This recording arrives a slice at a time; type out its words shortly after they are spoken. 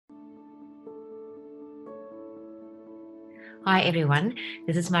Hi everyone,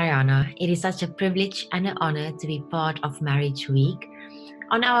 this is Mariana. It is such a privilege and an honor to be part of Marriage Week.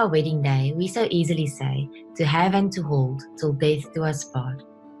 On our wedding day, we so easily say, to have and to hold till death do us part.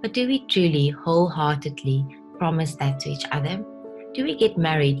 But do we truly wholeheartedly promise that to each other? Do we get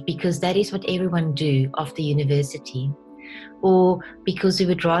married because that is what everyone do after university? Or because we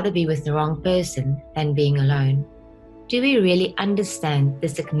would rather be with the wrong person than being alone? Do we really understand the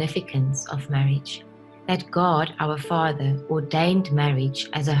significance of marriage? That God, our Father, ordained marriage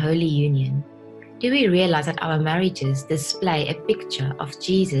as a holy union? Do we realize that our marriages display a picture of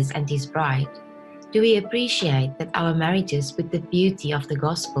Jesus and his bride? Do we appreciate that our marriages put the beauty of the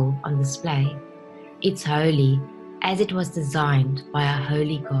gospel on display? It's holy as it was designed by a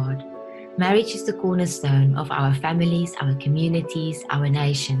holy God. Marriage is the cornerstone of our families, our communities, our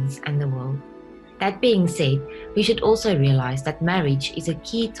nations, and the world. That being said, we should also realize that marriage is a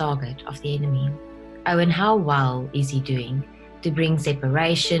key target of the enemy. Oh, and how well is he doing to bring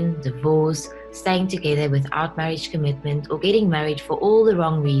separation, divorce, staying together without marriage commitment, or getting married for all the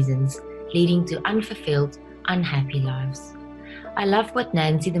wrong reasons, leading to unfulfilled, unhappy lives. I love what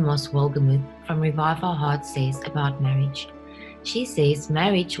Nancy de Moss Wolgemuth from Revive Our Hearts says about marriage. She says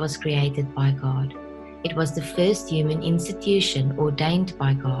marriage was created by God. It was the first human institution ordained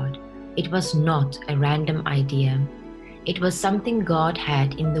by God. It was not a random idea. It was something God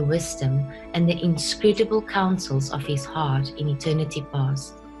had in the wisdom and the inscrutable counsels of his heart in eternity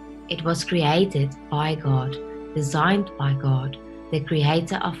past. It was created by God, designed by God, the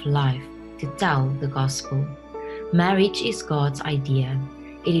creator of life, to tell the gospel. Marriage is God's idea.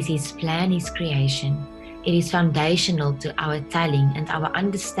 It is his plan, his creation. It is foundational to our telling and our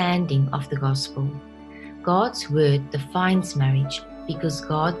understanding of the gospel. God's word defines marriage because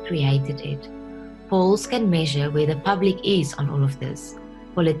God created it. Polls can measure where the public is on all of this.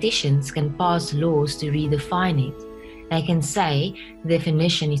 Politicians can pass laws to redefine it. They can say the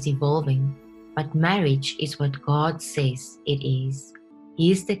definition is evolving, but marriage is what God says it is.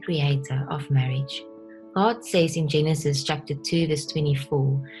 He is the creator of marriage. God says in Genesis chapter 2 verse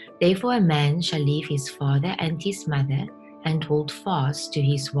 24, "Therefore a man shall leave his father and his mother and hold fast to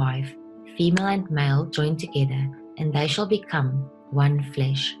his wife, female and male joined together, and they shall become one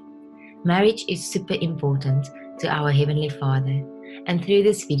flesh." Marriage is super important to our Heavenly Father, and through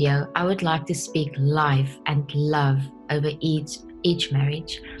this video, I would like to speak life and love over each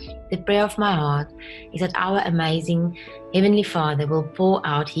marriage. The prayer of my heart is that our amazing Heavenly Father will pour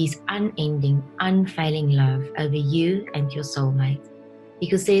out His unending, unfailing love over you and your soulmate.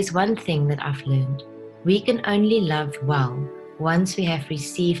 Because there's one thing that I've learned. We can only love well once we have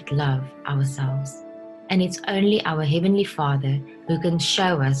received love ourselves. And it's only our Heavenly Father who can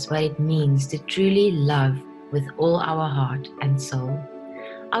show us what it means to truly love with all our heart and soul.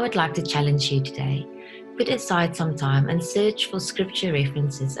 I would like to challenge you today. Put aside some time and search for scripture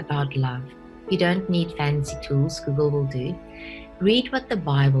references about love. You don't need fancy tools, Google will do. Read what the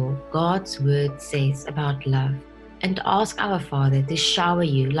Bible, God's Word, says about love, and ask our Father to shower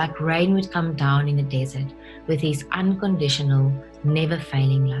you like rain would come down in a desert with His unconditional,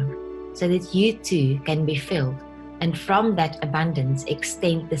 never-failing love, so that you too can be filled, and from that abundance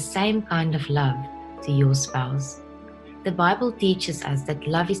extend the same kind of love to your spouse. The Bible teaches us that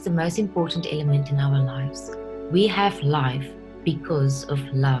love is the most important element in our lives. We have life because of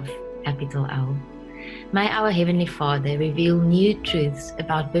love, capital L. May our Heavenly Father reveal new truths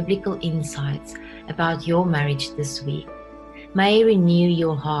about biblical insights about your marriage this week. May He renew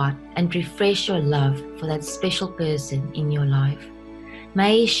your heart and refresh your love for that special person in your life.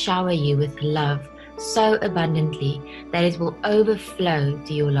 May He shower you with love so abundantly that it will overflow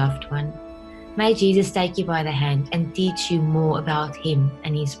to your loved one. May Jesus take you by the hand and teach you more about Him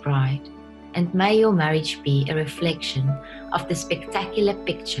and His bride. And may your marriage be a reflection of the spectacular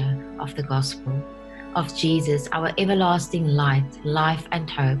picture of the gospel, of Jesus, our everlasting light, life and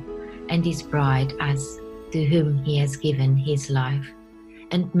hope, and His bride, us, to whom He has given His life.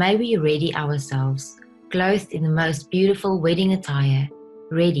 And may we ready ourselves, clothed in the most beautiful wedding attire,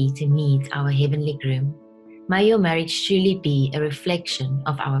 ready to meet our heavenly groom. May your marriage truly be a reflection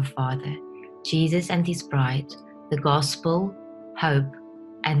of our Father, Jesus and His bride, the gospel, hope,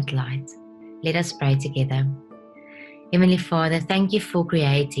 and light. Let us pray together. Heavenly Father, thank you for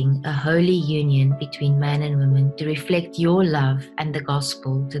creating a holy union between man and woman to reflect your love and the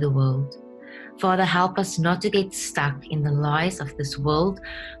gospel to the world. Father, help us not to get stuck in the lies of this world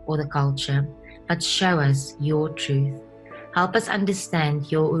or the culture, but show us your truth. Help us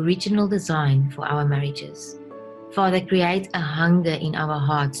understand your original design for our marriages. Father, create a hunger in our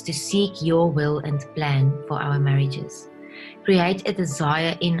hearts to seek your will and plan for our marriages. Create a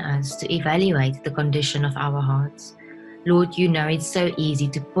desire in us to evaluate the condition of our hearts. Lord, you know it's so easy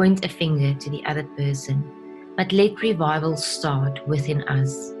to point a finger to the other person, but let revival start within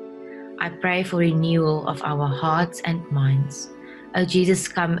us. I pray for renewal of our hearts and minds. Oh Jesus,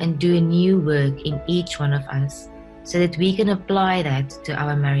 come and do a new work in each one of us, so that we can apply that to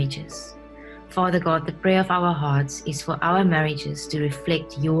our marriages. Father God, the prayer of our hearts is for our marriages to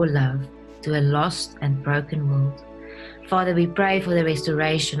reflect your love to a lost and broken world. Father, we pray for the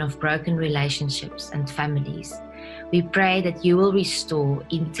restoration of broken relationships and families. We pray that you will restore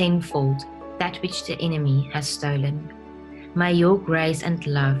in tenfold that which the enemy has stolen. May your grace and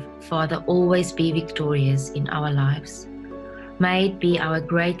love, Father, always be victorious in our lives. May it be our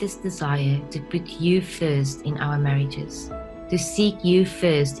greatest desire to put you first in our marriages, to seek you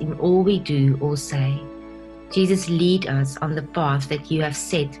first in all we do or say. Jesus, lead us on the path that you have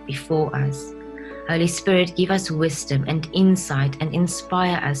set before us. Holy Spirit, give us wisdom and insight and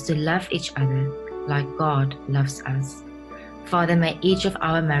inspire us to love each other like God loves us. Father, may each of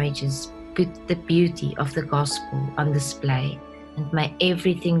our marriages put the beauty of the gospel on display, and may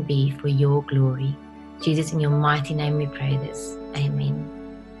everything be for your glory. Jesus, in your mighty name we pray this. Amen.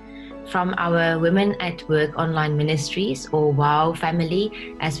 From our Women at Work online ministries, or WOW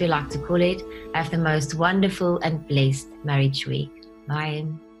family, as we like to call it, have the most wonderful and blessed marriage week. Bye.